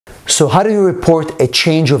So how do you report a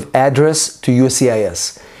change of address to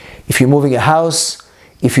USCIS? If you're moving a house,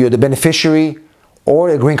 if you're the beneficiary, or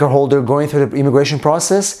a green card holder going through the immigration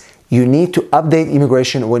process, you need to update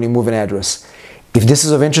immigration when you move an address. If this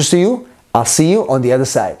is of interest to you, I'll see you on the other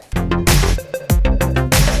side.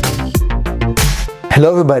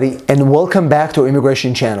 Hello everybody, and welcome back to our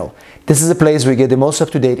immigration channel. This is a place where you get the most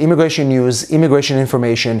up-to-date immigration news, immigration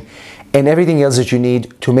information, and everything else that you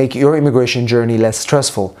need to make your immigration journey less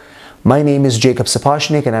stressful. My name is Jacob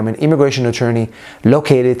Sapochnick, and I'm an immigration attorney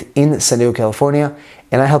located in San Diego, California,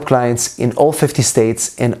 and I help clients in all 50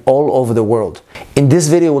 states and all over the world. In this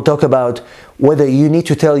video, we'll talk about whether you need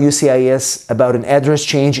to tell USCIS about an address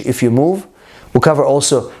change if you move. We'll cover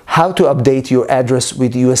also how to update your address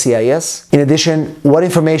with USCIS. In addition, what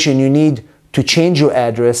information you need to change your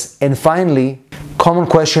address. And finally, common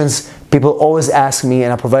questions people always ask me,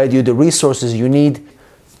 and I'll provide you the resources you need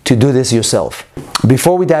to do this yourself.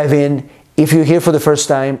 Before we dive in, if you're here for the first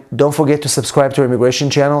time, don't forget to subscribe to our immigration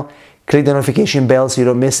channel, click the notification bell so you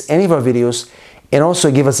don't miss any of our videos, and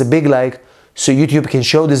also give us a big like so YouTube can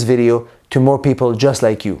show this video to more people just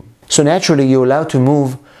like you. So naturally, you're allowed to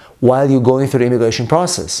move while you're going through the immigration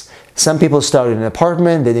process. Some people start in an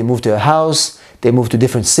apartment, then they move to a house, they move to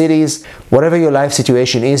different cities. Whatever your life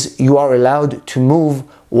situation is, you are allowed to move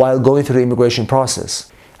while going through the immigration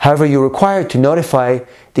process. However, you're required to notify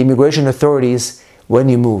the immigration authorities when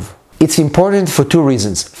you move. It's important for two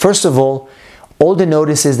reasons. First of all the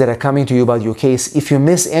notices that are coming to you about your case, if you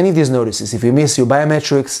miss any of these notices, if you miss your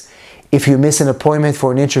biometrics, if you miss an appointment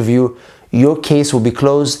for an interview, your case will be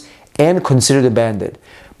closed and considered abandoned.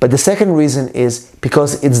 But the second reason is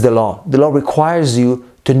because it's the law. The law requires you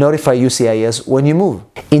to notify USCIS when you move.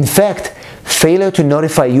 In fact, failure to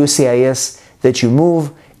notify USCIS that you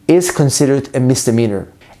move is considered a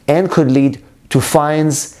misdemeanor and could lead to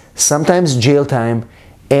fines, sometimes jail time,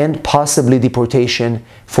 and possibly deportation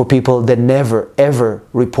for people that never ever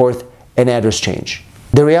report an address change.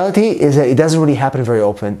 The reality is that it doesn't really happen very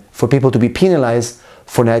often for people to be penalized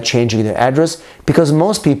for not changing their address, because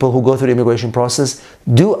most people who go through the immigration process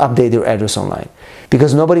do update their address online,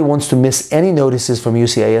 because nobody wants to miss any notices from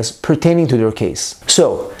USCIS pertaining to their case.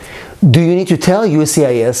 So, do you need to tell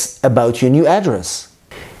USCIS about your new address?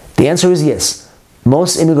 The answer is yes.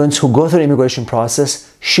 Most immigrants who go through the immigration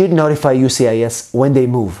process should notify USCIS when they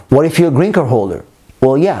move. What if you're a green card holder?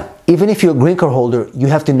 Well, yeah, even if you're a green card holder, you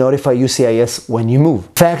have to notify USCIS when you move.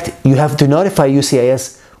 In fact, you have to notify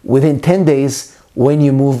USCIS within 10 days when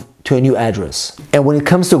you move to a new address. And when it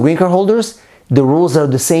comes to green card holders, the rules are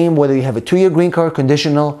the same whether you have a 2-year green card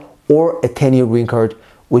conditional or a 10-year green card,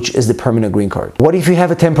 which is the permanent green card. What if you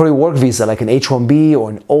have a temporary work visa like an H-1B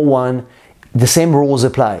or an O-1? The same rules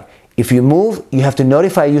apply. If you move, you have to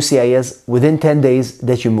notify USCIS within 10 days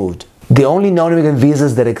that you moved. The only non-immigrant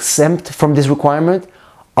visas that are exempt from this requirement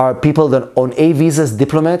are people that on A visas,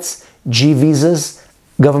 diplomats, G visas,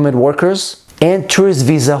 government workers, and tourist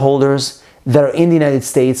visa holders that are in the United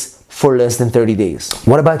States for less than 30 days.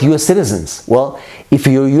 What about US citizens? Well, if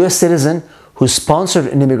you're a US citizen who sponsored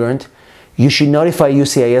an immigrant, you should notify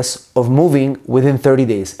USCIS of moving within 30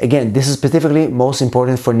 days. Again, this is specifically most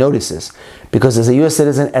important for notices, because as a US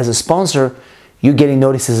citizen, as a sponsor, you're getting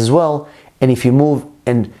notices as well, and if you move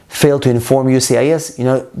and fail to inform USCIS,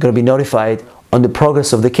 you're not going to be notified on the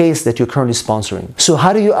progress of the case that you're currently sponsoring. So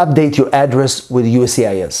how do you update your address with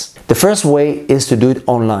USCIS? The first way is to do it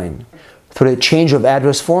online through the change of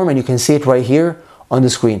address form, and you can see it right here on the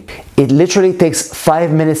screen. It literally takes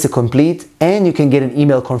 5 minutes to complete, and you can get an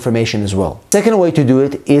email confirmation as well. Second way to do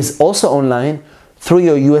it is also online through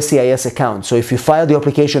your USCIS account. So if you file the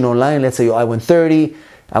application online, let's say your I-130,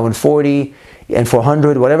 I-140, and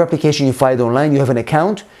 400, whatever application you filed online, you have an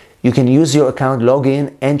account, you can use your account, log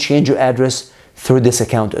in, and change your address through this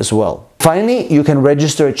account as well. Finally, you can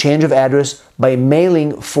register a change of address by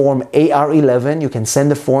mailing form AR11. You can send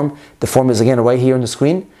the form. The form is again right here on the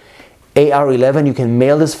screen. AR11, you can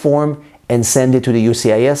mail this form and send it to the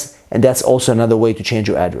USCIS, and that's also another way to change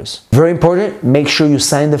your address. Very important, make sure you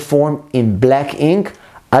sign the form in black ink,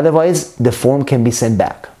 otherwise the form can be sent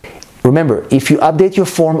back. Remember, if you update your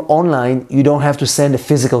form online, you don't have to send a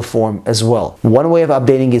physical form as well. One way of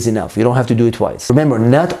updating is enough. You don't have to do it twice. Remember,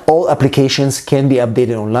 not all applications can be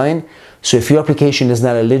updated online, so if your application is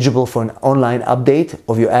not eligible for an online update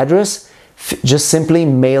of your address, just simply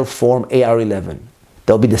mail form AR11.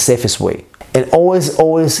 That'll be the safest way. And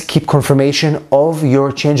always keep confirmation of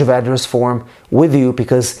your change of address form with you,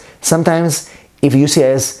 because sometimes if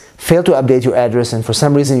USCIS fail to update your address and for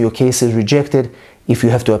some reason your case is rejected, if you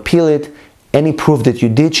have to appeal it, any proof that you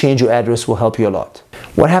did change your address will help you a lot.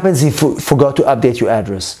 What happens if you forgot to update your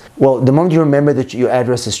address? Well, the moment you remember that your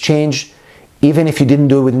address has changed, even if you didn't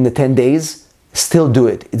do it within the 10 days, still do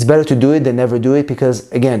it. It's better to do it than never do it,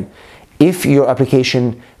 because again, if your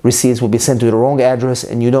application receipts will be sent to the wrong address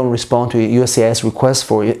and you don't respond to a USCIS request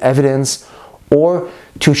for evidence or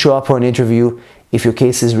to show up for an interview, if your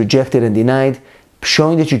case is rejected and denied,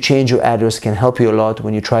 showing that you change your address can help you a lot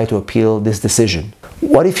when you try to appeal this decision.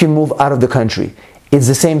 What if you move out of the country? It's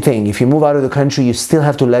the same thing. If you move out of the country, you still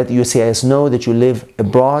have to let USCIS know that you live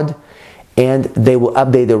abroad, and they will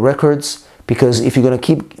update their records, because if you're going to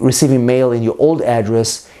keep receiving mail in your old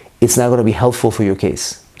address, it's not going to be helpful for your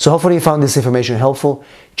case. So hopefully you found this information helpful.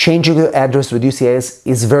 Changing your address with USCIS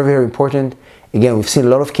is very, very important. Again, we've seen a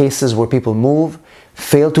lot of cases where people move,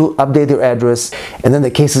 fail to update their address, and then the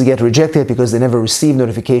cases get rejected because they never receive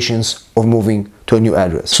notifications of moving to a new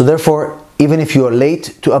address. So therefore, even if you are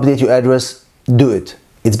late to update your address, do it.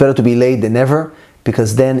 It's better to be late than never,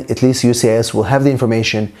 because then at least USCIS will have the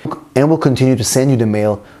information and will continue to send you the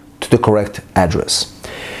mail to the correct address.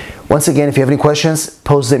 Once again, if you have any questions,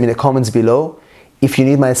 post them in the comments below. If you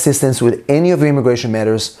need my assistance with any of your immigration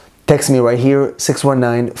matters, text me right here,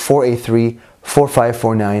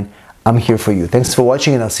 619-483-4549. I'm here for you. Thanks for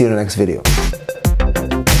watching, and I'll see you in the next video.